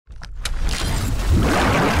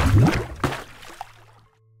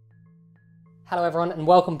Hello everyone and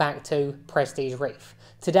welcome back to Prestige Reef.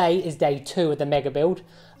 Today is day 2 of the Mega Build.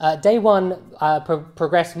 Day 1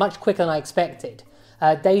 progressed much quicker than I expected.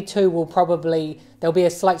 Day 2 there'll be a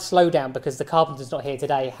slight slowdown because the carpenter's not here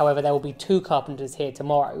today. However, there will be 2 carpenters here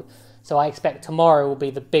tomorrow. So I expect tomorrow will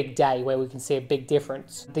be the big day where we can see a big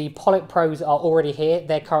difference. The Polyp Pros are already here.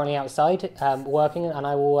 They're currently outside working, and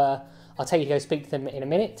I'll take you to go speak to them in a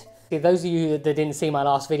minute. For those of you that didn't see my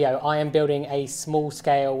last video, I am building a small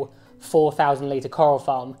scale 4,000 litre coral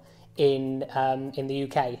farm in the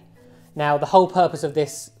UK. Now, the whole purpose of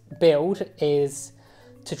this build is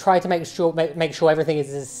to try to make sure everything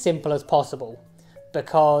is as simple as possible,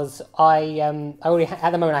 because I already at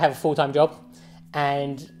the moment I have a full-time job,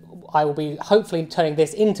 and I will be hopefully turning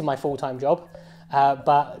this into my full-time job.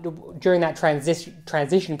 But during that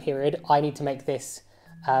transition period, I need to make this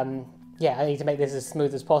I need to make this as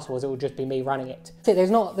smooth as possible, as it will just be me running it.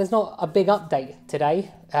 There's not a big update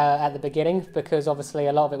today at the beginning, because obviously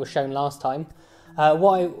a lot of it was shown last time.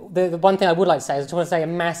 The one thing I would like to say is I just want to say a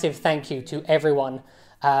massive thank you to everyone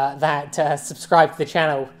that subscribed to the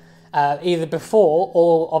channel either before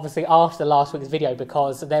or obviously after last week's video,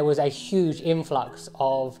 because there was a huge influx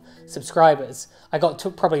of subscribers. I got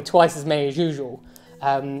probably twice as many as usual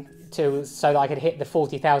so that I could hit the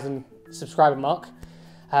 40,000 subscriber mark.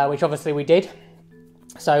 Which obviously we did,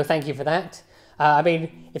 so thank you for that. I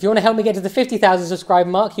mean, if you want to help me get to the 50,000 subscriber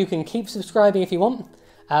mark, you can keep subscribing if you want.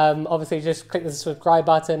 Obviously, just click the subscribe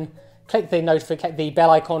button, click the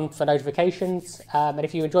bell icon for notifications, and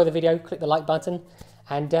if you enjoy the video, click the like button.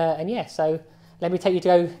 And yeah, so let me take you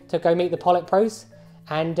to go meet the Polyp Pros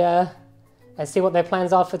and see what their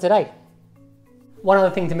plans are for today. One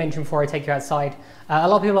other thing to mention before I take you outside, a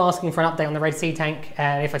lot of people are asking for an update on the Red Sea tank,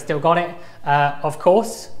 and if I still got it. Of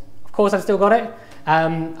course I've still got it.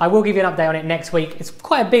 I will give you an update on it next week. It's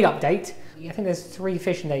quite a big update. I think there's 3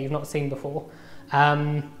 fish in there you've not seen before,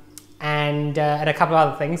 and a couple of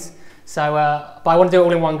other things. So, but I want to do it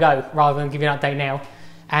all in one go rather than give you an update now.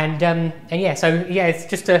 And yeah, so yeah, it's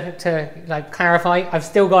just to like clarify, I've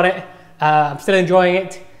still got it. I'm still enjoying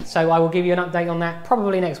it. So I will give you an update on that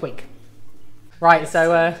probably next week. Right,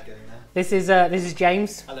 so this is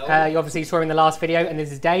James. Hello. You obviously saw him in the last video, and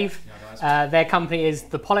this is Dave. Yeah, nice. Their company is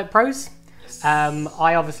the Polyp Pros. Yes.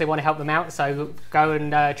 I obviously want to help them out, so go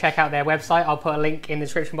and check out their website. I'll put a link in the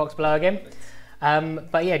description box below again.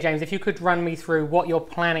 But yeah, James, if you could run me through what you're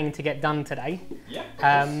planning to get done today.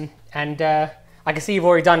 Yeah. And I can see you've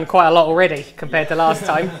already done quite a lot already compared to last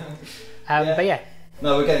time. Yeah. But yeah.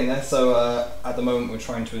 No, we're getting there. So at the moment we're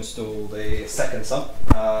trying to install the second sump.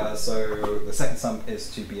 So the second sump is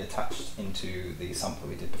to be attached into the sump that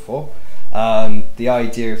we did before. The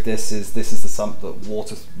idea of this is the sump that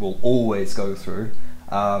water will always go through,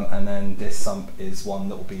 and then this sump is one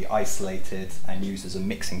that will be isolated and used as a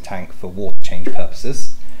mixing tank for water change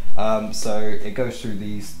purposes. So it goes through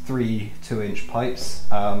these 3 2-inch pipes.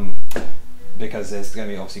 Because there's going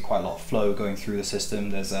to be obviously quite a lot of flow going through the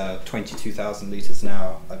system. There's 22,000 litres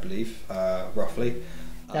now, I believe, roughly.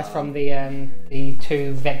 That's from the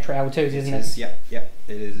 2 Vectra L2s, isn't it? Yeah,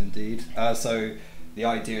 it is indeed. So the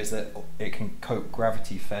idea is that it can cope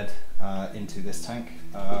gravity fed into this tank.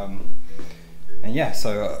 And yeah,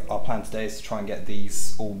 so our plan today is to try and get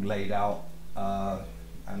these all laid out,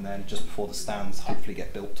 and then just before the stands hopefully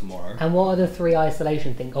get built tomorrow. And what are the 3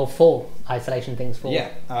 isolation things, or 4 isolation things for?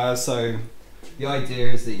 Yeah, so the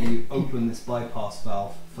idea is that you open this bypass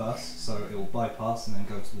valve first, so it will bypass and then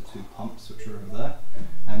go to the 2 pumps which are over there.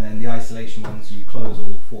 And then the isolation ones, you close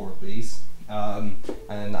all 4 of these, and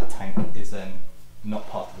then that tank is then not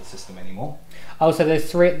part of the system anymore. Oh, so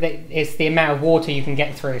there's 3, it's the amount of water you can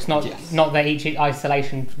get through. It's not, yes. Not that each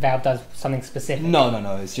isolation valve does something specific. No,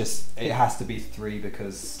 it's just, it has to be 3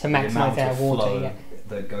 because to maximise the amount of water flow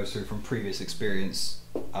that goes through from previous experience,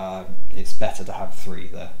 it's better to have 3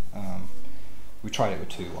 there. We tried it with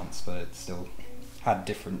 2 once, but it still had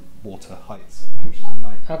different water heights.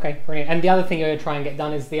 Okay, brilliant. And the other thing you're going to try and get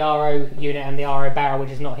done is the RO unit and the RO barrel, which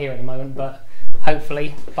is not here at the moment, but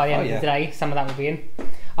hopefully by the end of the day, some of that will be in.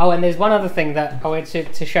 Oh, and there's one other thing that I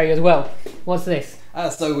wanted to show you as well. What's this?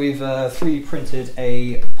 So we've 3D printed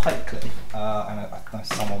a pipe clip, and I know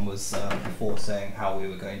someone was before saying how we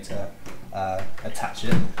were going to attach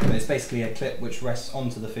it, but it's basically a clip which rests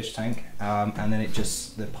onto the fish tank, and then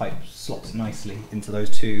the pipe slots nicely into those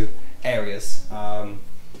 2 areas.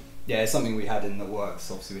 Yeah, it's something we had in the works.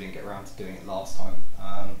 Obviously we didn't get around to doing it last time.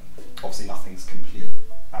 Obviously nothing's complete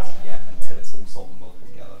as of yet until it's all solved and welded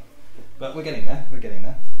together, but we're getting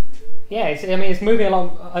there. Yeah, it's moving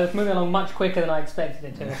along. It's moving along much quicker than I expected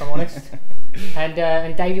it to, if I'm honest.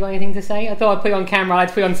 And Dave, you got anything to say? I thought I'd put you on camera. I'd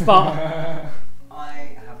put you on spot.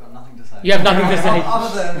 I have got nothing to say. You have nothing to say.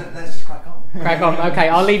 Other than let's just crack on. Crack on. Okay,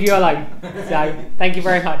 I'll leave you alone. So, thank you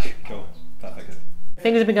very much. Cool. Perfect.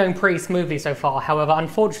 Things have been going pretty smoothly so far. However,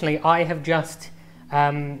 unfortunately, I have just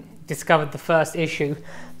discovered the first issue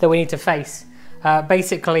that we need to face.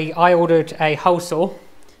 Basically, I ordered a hole saw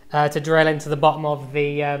to drill into the bottom of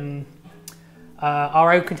the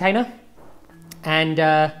RO container, and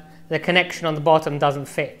the connection on the bottom doesn't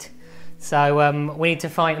fit. So we need to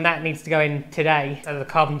find, and that needs to go in today, so the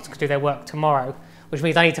carbons can do their work tomorrow, which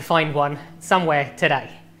means I need to find one somewhere today.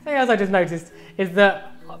 Something else I just noticed is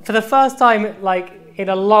that for the first time, like in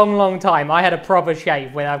a long time, I had a proper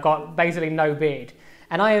shave where I've got basically no beard.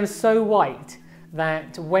 And I am so white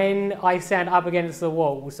that when I stand up against the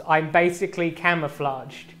walls, I'm basically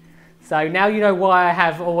camouflaged. So now you know why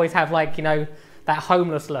I always have like, you know, that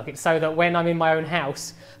homeless look. It's so that when I'm in my own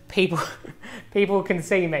house, people can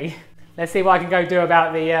see me. Let's see what I can go do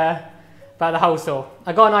about the hole saw.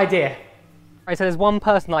 I got an idea. Right, so there's one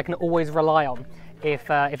person I can always rely on if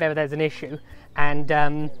ever there's an issue,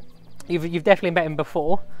 and you've definitely met him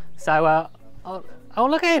before. So oh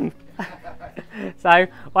look at him. So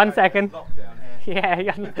 1 second.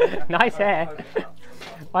 Yeah, nice hair.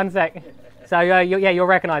 1 sec. So you'll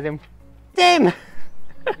recognise him. Tim.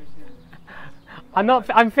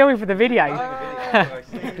 I'm filming for the video.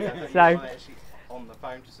 So.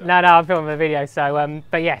 No, I'm filming the video. So,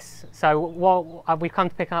 but yes. So, what we've come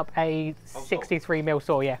to pick up a 63mm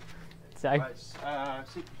saw. Yeah. So. Did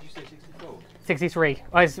you say 64? 63.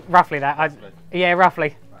 Oh, it's roughly that. Yeah,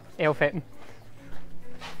 roughly. It'll fit.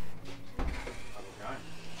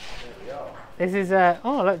 This is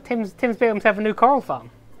oh look, Tim's built himself a new coral farm.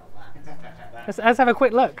 Let's have a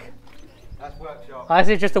quick look. That's workshop. Oh, this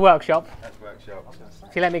is just a workshop. That's workshop.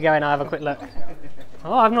 If you let me go in, I'll have a quick look.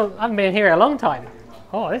 Oh, I haven't been here a long time.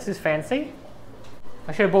 Oh, this is fancy.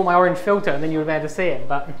 I should have bought my orange filter and then you would be able to see it,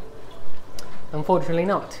 but unfortunately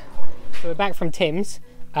not. So we're back from Tim's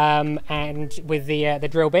and with the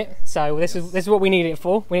drill bit. So this is what we need it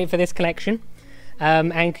for. We need it for this connection.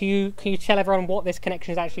 And can you tell everyone what this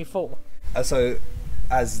connection is actually for? So,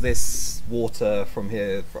 as this water from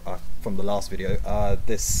here, from the last video,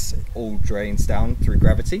 this all drains down through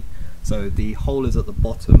gravity. So the hole is at the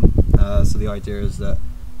bottom. So the idea is that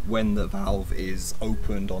when the valve is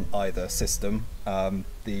opened on either system,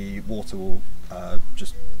 the water will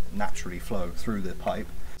just naturally flow through the pipe.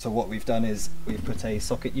 So what we've done is we've put a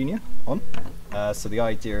socket union on. So the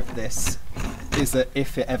idea of this is that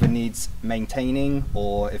if it ever needs maintaining,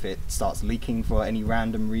 or if it starts leaking for any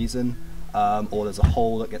random reason, or there's a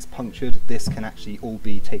hole that gets punctured, this can actually all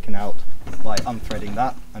be taken out by unthreading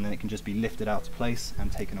that, and then it can just be lifted out of place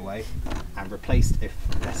and taken away and replaced if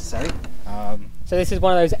necessary. So this is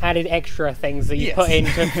one of those added extra things that you put in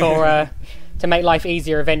to make life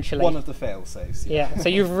easier eventually. One of the fail-safes. Yeah, so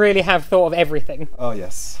you really have thought of everything. Oh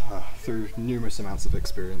yes, through numerous amounts of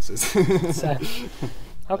experiences. So,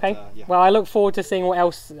 okay, yeah. Well I look forward to seeing what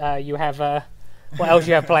else you have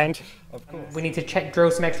planned. Of course. We need to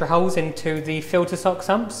drill some extra holes into the filter sock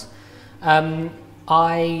sumps.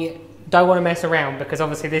 I don't want to mess around because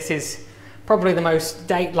obviously this is probably the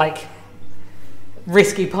most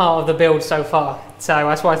risky part of the build so far. So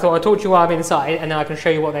that's why I thought I'd talk to you while I'm inside and then I can show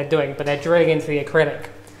you what they're doing, but they're drilling into the acrylic.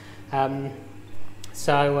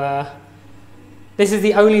 This is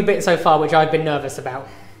the only bit so far which I've been nervous about,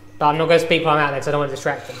 but I'm not going to speak while I'm out there because I don't want to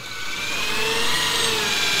distract them.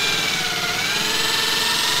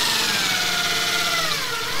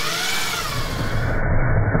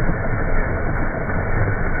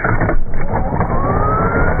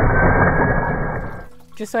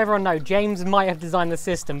 Just so everyone knows, James might have designed the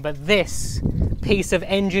system, but this piece of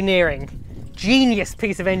engineering, genius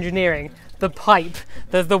piece of engineering, the pipe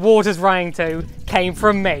that the water's running to, came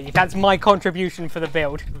from me. That's my contribution for the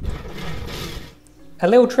build. A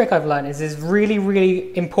little trick I've learned is it's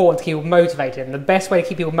really important to keep people motivated, and the best way to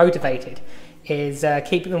keep people motivated is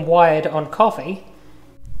keeping them wired on coffee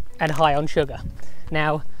and high on sugar.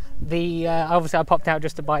 Now, obviously I popped out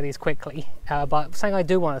just to buy these quickly, but something I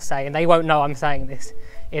do want to say, and they won't know I'm saying this,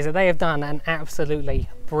 is that they have done an absolutely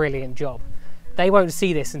brilliant job. They won't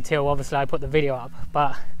see this until obviously I put the video up,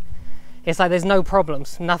 but it's like there's no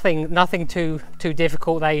problems, nothing too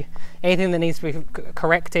difficult. Anything that needs to be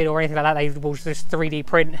corrected or anything like that, they will just 3D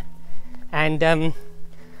print. And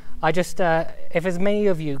I just, if as many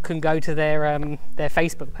of you can go to their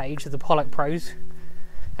Facebook page, the Pollock Pros,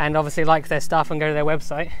 and obviously like their stuff and go to their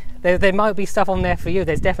website, there might be stuff on there for you.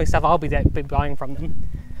 There's definitely stuff I'll be buying from them,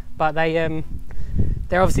 but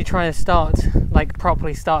they're obviously trying to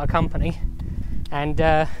properly start a company, and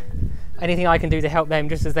anything I can do to help them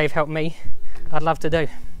just as they've helped me, I'd love to do.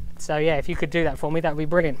 So yeah, if you could do that for me, that would be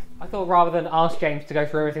brilliant. I thought rather than ask James to go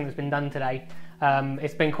through everything that's been done today,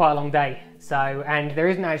 it's been quite a long day. So, and there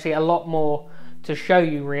isn't actually a lot more to show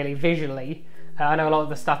you really visually. I know a lot of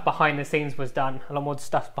the stuff behind the scenes was done, a lot more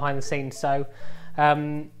stuff behind the scenes. So,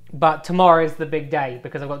 but tomorrow is the big day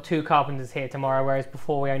because I've got 2 carpenters here tomorrow, whereas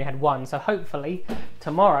before we only had 1. So hopefully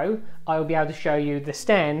tomorrow I will be able to show you the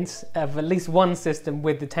stands of at least one system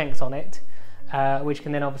with the tanks on it, which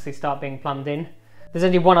can then obviously start being plumbed in. There's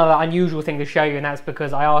only one other unusual thing to show you, and that's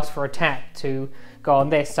because I asked for a tap to go on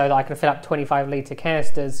this so that I can fill up 25 litre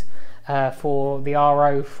canisters for the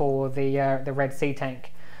RO for the Red Sea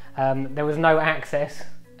tank. There was no access,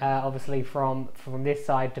 obviously, from this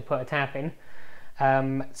side to put a tap in.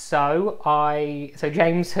 So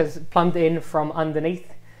James has plumbed in from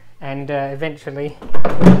underneath, and eventually,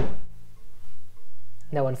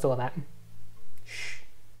 no one saw that. Shh!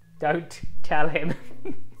 Don't tell him.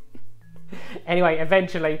 Anyway,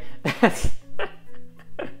 eventually that's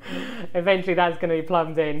going to be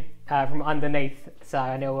plumbed in from underneath, so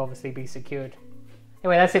and it will obviously be secured.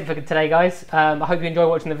 Anyway, that's it for today, guys. I hope you enjoyed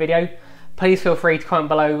watching the video. Please feel free to comment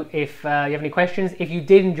below if you have any questions. If you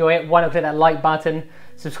did enjoy it, why not click that like button,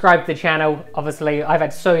 subscribe to the channel. Obviously, I've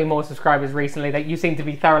had so many more subscribers recently that you seem to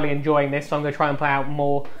be thoroughly enjoying this, so I'm going to try and put out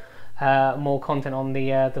more content on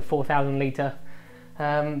the 4,000 litre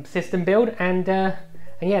system build. And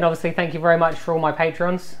yeah, and obviously thank you very much for all my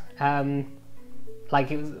patrons. You're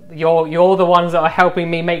the ones that are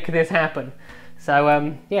helping me make this happen.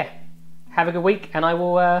 So yeah, have a good week, and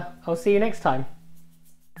I'll see you next time.